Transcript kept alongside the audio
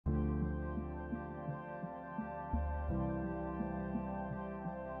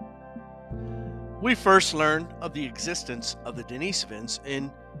We first learned of the existence of the Denisovans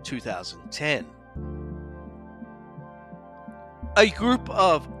in 2010. A group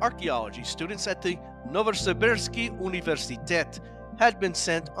of archaeology students at the Novosibirsk Universitet had been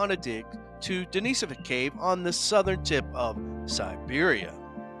sent on a dig to Denisovan Cave on the southern tip of Siberia.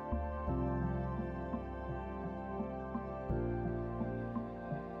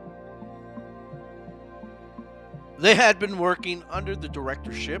 They had been working under the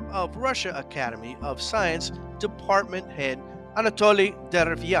directorship of Russia Academy of Science Department Head Anatoly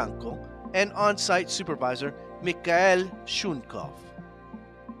Derevyanko and on-site supervisor Mikhail Shunkov.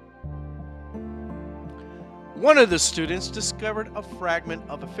 One of the students discovered a fragment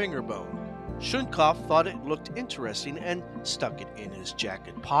of a finger bone. Shunkov thought it looked interesting and stuck it in his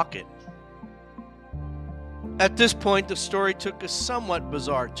jacket pocket. At this point, the story took a somewhat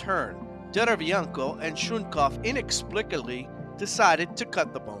bizarre turn. Derevyanko and Shunkov inexplicably decided to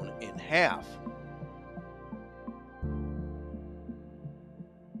cut the bone in half.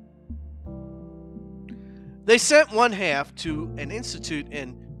 They sent one half to an institute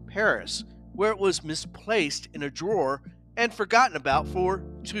in Paris, where it was misplaced in a drawer and forgotten about for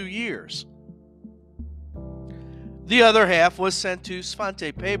 2 years. The other half was sent to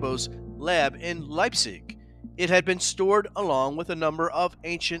Svante Pääbo's lab in Leipzig. It had been stored along with a number of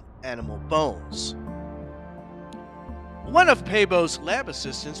ancient animal bones. One of Pääbo's lab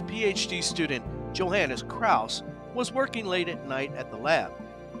assistants, PhD student Johannes Kraus, was working late at night at the lab.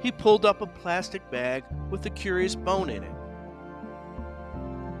 He pulled up a plastic bag with a curious bone in it.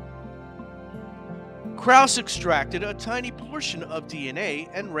 Kraus extracted a tiny portion of DNA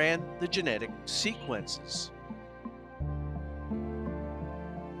and ran the genetic sequences.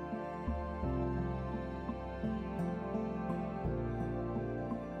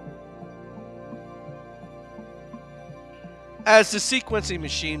 As the sequencing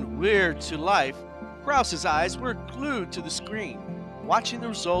machine reared to life, Kraus's eyes were glued to the screen, watching the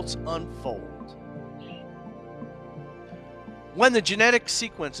results unfold. When the genetic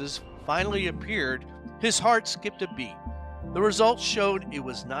sequences finally appeared, his heart skipped a beat. The results showed it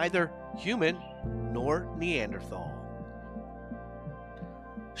was neither human nor Neanderthal.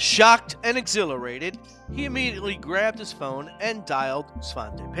 Shocked and exhilarated, he immediately grabbed his phone and dialed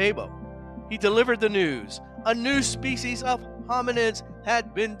Svante Pääbo. He delivered the news. A new species of hominids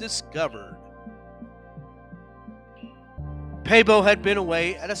had been discovered. Pääbo had been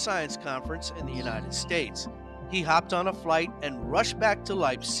away at a science conference in the United States. He hopped on a flight and rushed back to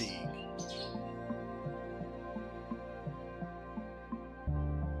Leipzig.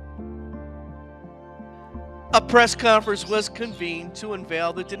 A press conference was convened to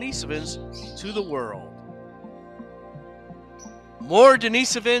unveil the Denisovans to the world. More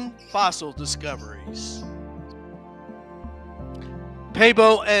Denisovan fossil discoveries.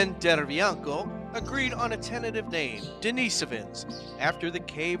 Pääbo and Derevyanko agreed on a tentative name, Denisovans, after the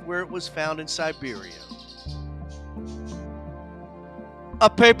cave where it was found in Siberia. A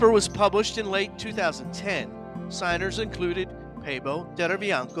paper was published in late 2010. Signers included Pääbo,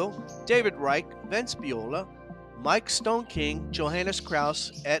 Derevyanko, David Reich, Vince Biola, Mike Stone King, Johannes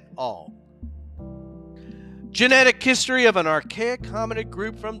Kraus, et al. Genetic history of an archaic hominid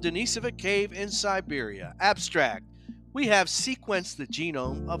group from Denisovan Cave in Siberia. Abstract. We have sequenced the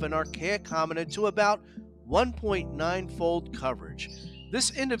genome of an archaic hominid to about 1.9-fold coverage.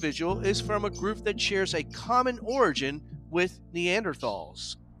 This individual is from a group that shares a common origin with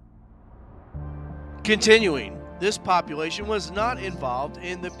Neanderthals. Continuing, this population was not involved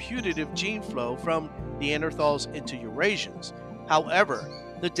in the putative gene flow from Neanderthals into Eurasians. However,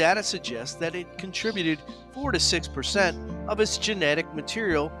 the data suggests that it contributed 4 to 6% of its genetic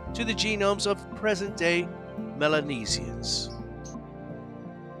material to the genomes of present-day Melanesians.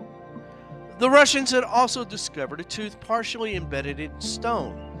 The Russians had also discovered a tooth partially embedded in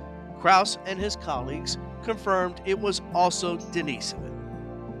stone. Kraus and his colleagues confirmed it was also Denisovan.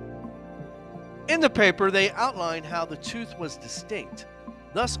 In the paper, they outlined how the tooth was distinct,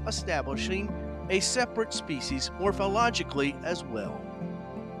 thus establishing a separate species morphologically as well.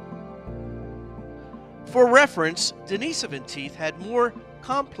 For reference, Denisovan teeth had more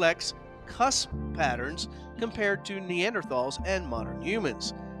complex cusp patterns compared to Neanderthals and modern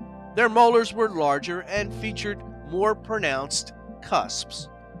humans. Their molars were larger and featured more pronounced cusps.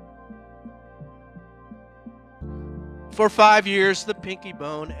 For 5 years, the pinky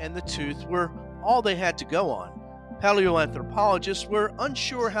bone and the tooth were all they had to go on. Paleoanthropologists were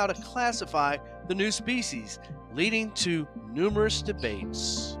unsure how to classify the new species, leading to numerous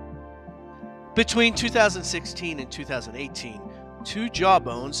debates. Between 2016 and 2018, 2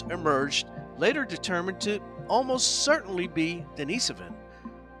 jawbones emerged, later determined to almost certainly be Denisovan.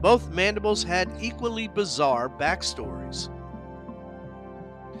 Both mandibles had equally bizarre backstories.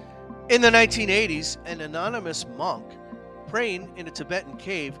 In the 1980s, an anonymous monk praying in a Tibetan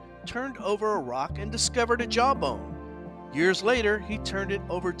cave turned over a rock and discovered a jawbone. Years later, he turned it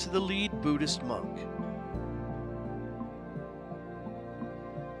over to the lead Buddhist monk.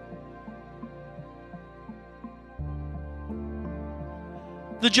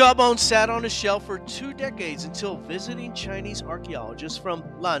 The jawbone sat on a shelf for 2 decades until visiting Chinese archaeologists from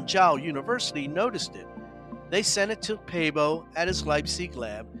Lanzhou University noticed it. They sent it to Pabo at his Leipzig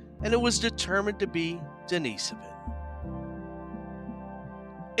lab, and it was determined to be Denisovan.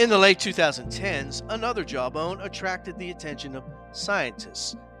 In the late 2010s, another jawbone attracted the attention of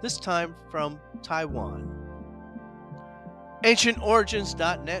scientists, this time from Taiwan.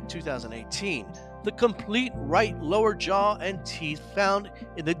 AncientOrigins.net 2018. The complete right lower jaw and teeth found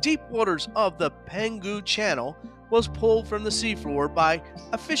in the deep waters of the Penghu Channel was pulled from the seafloor by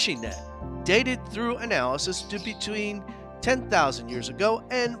a fishing net, dated through analysis to between 10,000 years ago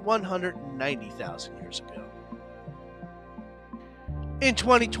and 190,000 years ago. In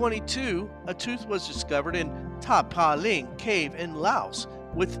 2022, a tooth was discovered in Ta Pa Ling Cave in Laos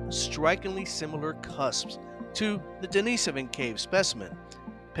with strikingly similar cusps to the Denisovan cave specimen.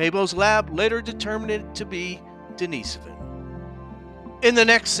 Pabo's lab later determined it to be Denisovan. In the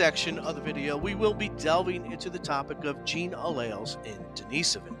next section of the video, we will be delving into the topic of gene alleles in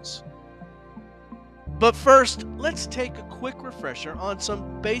Denisovans. But first, let's take a quick refresher on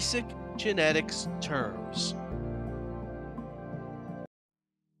some basic genetics terms.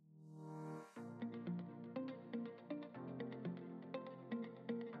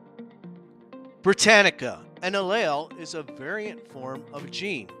 Britannica. An allele is a variant form of a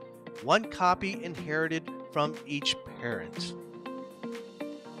gene, one copy inherited from each parent.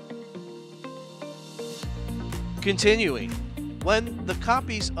 Continuing, when the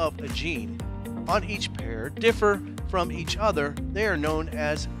copies of a gene on each pair differ from each other, they are known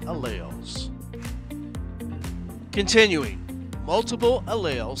as alleles. Continuing, multiple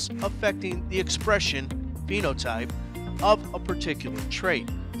alleles affecting the expression phenotype of a particular trait.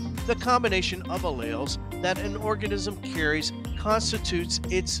 The combination of alleles that an organism carries constitutes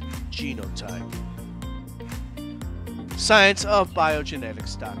its genotype.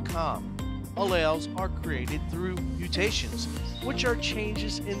 Scienceofbiogenetics.com. Alleles are created through mutations, which are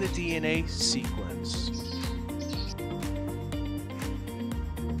changes in the DNA sequence.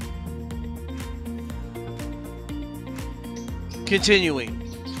 Continuing,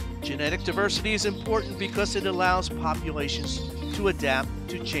 genetic diversity is important because it allows populations to adapt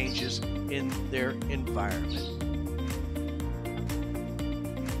to changes in their environment.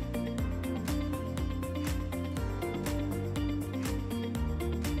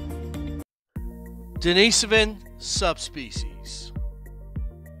 Denisovan Subspecies.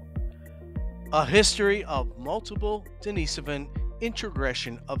 A history of multiple Denisovan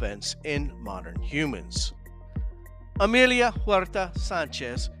introgression events in modern humans. Emilia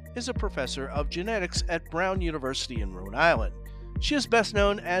Huerta-Sanchez is a professor of genetics at Brown University in Rhode Island. She is best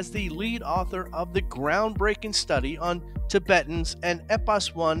known as the lead author of the groundbreaking study on Tibetans and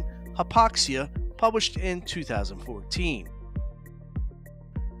Epos 1 hypoxia, published in 2014.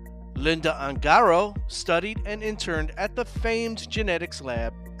 Linda Ongarto studied and interned at the famed genetics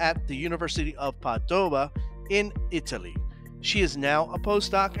lab at the University of Padova in Italy. She is now a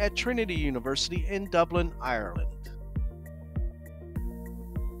postdoc at Trinity University in Dublin, Ireland.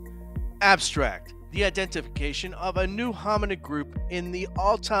 Abstract. The identification of a new hominid group in the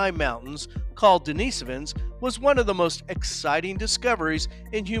Altai Mountains called Denisovans was one of the most exciting discoveries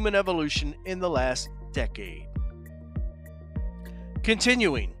in human evolution in the last decade.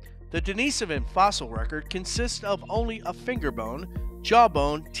 Continuing, the Denisovan fossil record consists of only a finger bone,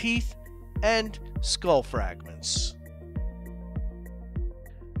 jawbone, teeth, and skull fragments.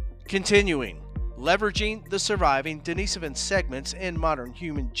 Continuing, leveraging the surviving Denisovan segments in modern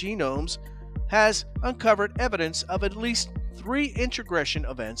human genomes has uncovered evidence of at least 3 introgression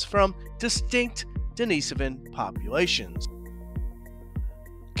events from distinct Denisovan populations.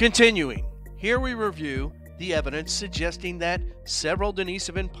 Continuing, here we review the evidence suggesting that several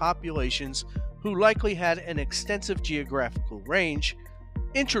Denisovan populations, who likely had an extensive geographical range,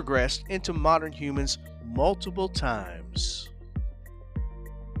 introgressed into modern humans multiple times.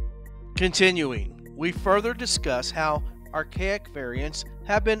 Continuing, we further discuss how archaic variants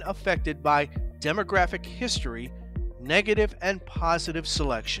have been affected by demographic history, negative and positive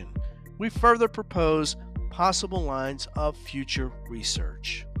selection. We further propose possible lines of future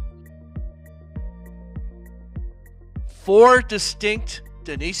research. 4 distinct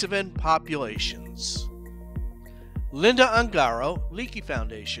Denisovan populations. Linda Ongarto, Leakey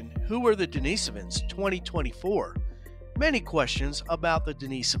Foundation, Who Were the Denisovans 2024. Many questions about the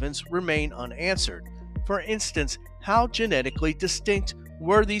Denisovans remain unanswered. For instance, how genetically distinct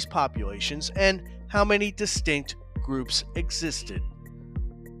were these populations and how many distinct groups existed?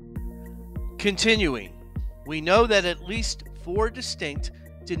 Continuing, we know that at least 4 distinct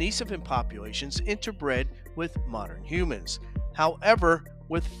Denisovan populations interbred with modern humans. However,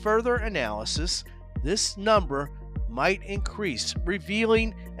 with further analysis, this number might increase,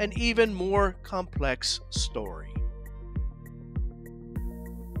 revealing an even more complex story.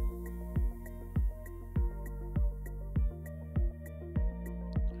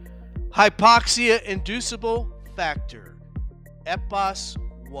 Hypoxia-inducible factor, EPOS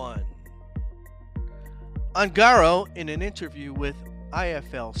 1. Ongarto, in an interview with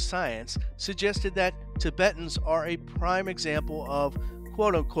IFL Science, suggested that Tibetans are a prime example of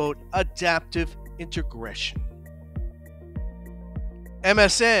quote-unquote adaptive integration.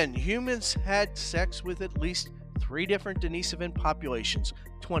 MSN, humans had sex with at least 3 different Denisovan populations,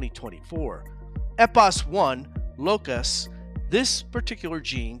 2024. EPOS 1, locus, this particular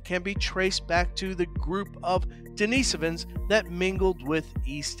gene can be traced back to the group of Denisovans that mingled with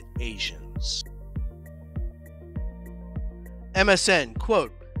East Asians. MSN,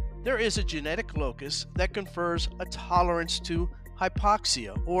 quote, there is a genetic locus that confers a tolerance to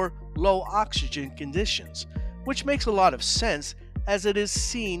hypoxia or low oxygen conditions, which makes a lot of sense as it is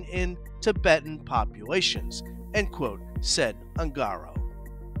seen in Tibetan populations, end quote, said Ongarto.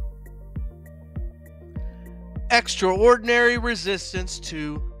 Extraordinary resistance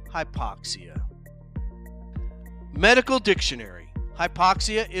to hypoxia. Medical dictionary.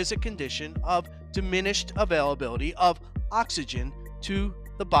 Hypoxia is a condition of diminished availability of oxygen to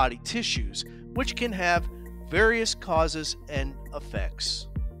the body tissues, which can have various causes and effects.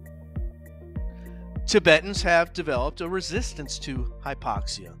 Tibetans have developed a resistance to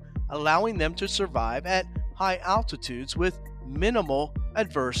hypoxia, allowing them to survive at high altitudes with minimal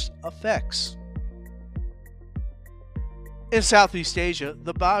adverse effects. In Southeast Asia,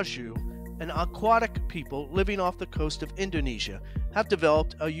 the Baju, an aquatic people living off the coast of Indonesia, have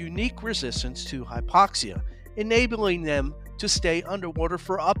developed a unique resistance to hypoxia, enabling them to stay underwater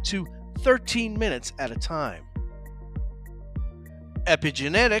for up to 13 minutes at a time.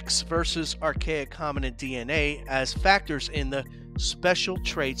 Epigenetics versus archaic hominin DNA as factors in the special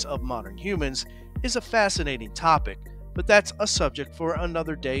traits of modern humans is a fascinating topic, but that's a subject for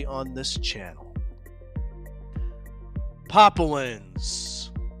another day on this channel.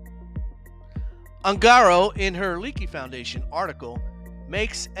 Papuans. Ongarto, in her Leakey Foundation article,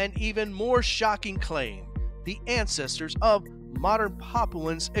 makes an even more shocking claim. The ancestors of modern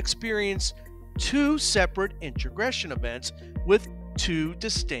Papuans experienced 2 separate integration events with 2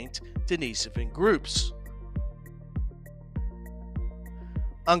 distinct Denisovan groups.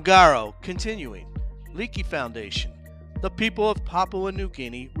 Ongarto, continuing, Leakey Foundation. The people of Papua New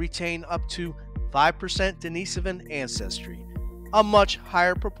Guinea retain up to 5% Denisovan ancestry, a much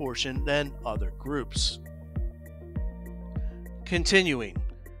higher proportion than other groups. Continuing,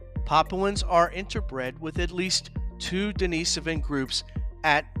 Papuans are interbred with at least 2 Denisovan groups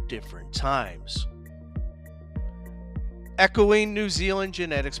at different times. Echoing New Zealand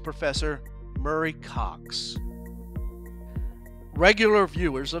genetics Professor Murray Cox. Regular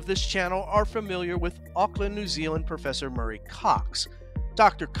viewers of this channel are familiar with Auckland, New Zealand Professor Murray Cox.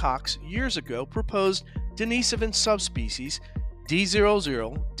 Dr. Cox years ago proposed Denisovan subspecies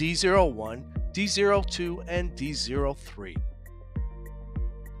D00, D01, D02, and D03.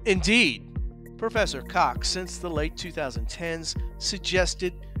 Indeed, Professor Cox, since the late 2010s,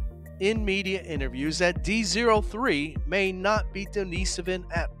 suggested in media interviews that D03 may not be Denisovan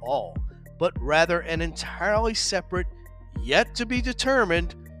at all, but rather an entirely separate, yet to be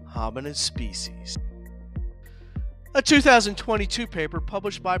determined, hominin species. A 2022 paper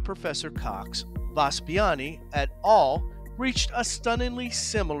published by Professor Cox, Vaspiani et al. Reached a stunningly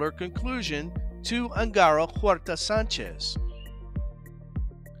similar conclusion to Ongarto Huerta-Sanchez.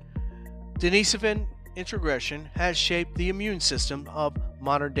 Denisovan integration has shaped the immune system of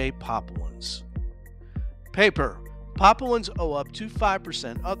modern-day Papuans. Paper: Papuans owe up to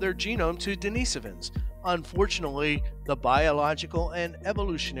 5% of their genome to Denisovans. Unfortunately, the biological and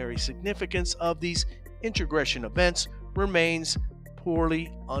evolutionary significance of these integration events remains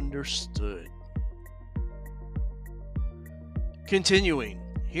poorly understood. Continuing,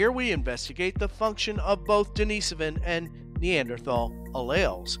 here we investigate the function of both Denisovan and Neanderthal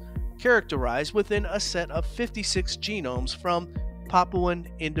alleles, characterized within a set of 56 genomes from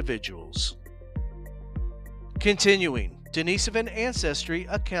Papuan individuals. Continuing, Denisovan ancestry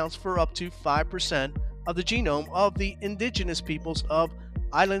accounts for up to 5% of the genome of the indigenous peoples of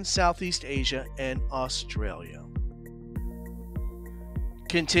island Southeast Asia and Australia.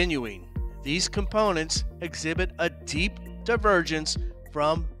 Continuing, these components exhibit a deep divergence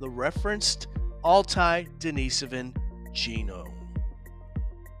from the referenced Altai-Denisovan genome.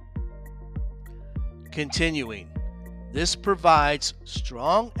 Continuing, this provides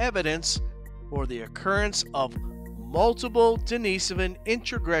strong evidence for the occurrence of multiple Denisovan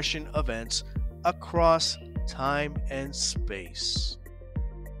introgression events across time and space.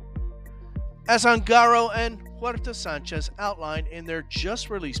 As Ongarto and Huerta-Sanchez outlined in their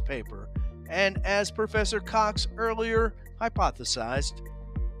just-released paper, and as Professor Cox earlier hypothesized,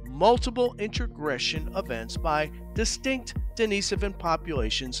 multiple introgression events by distinct Denisovan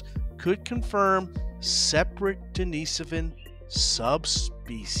populations could confirm separate Denisovan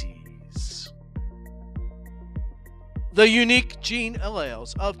subspecies. The unique gene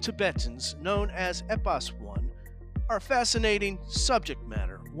alleles of Tibetans, known as EPOS1, are fascinating subject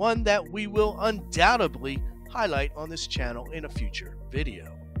matter, one that we will undoubtedly highlight on this channel in a future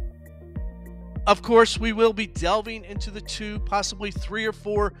video. Of course, we will be delving into the 2, possibly 3 or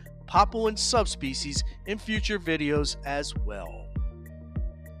 4 Papuan subspecies in future videos as well.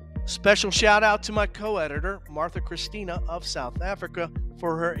 Special shout out to my co-editor, Martha Christina of South Africa,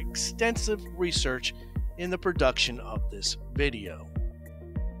 for her extensive research in the production of this video.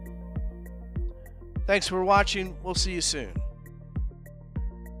 Thanks for watching. We'll see you soon.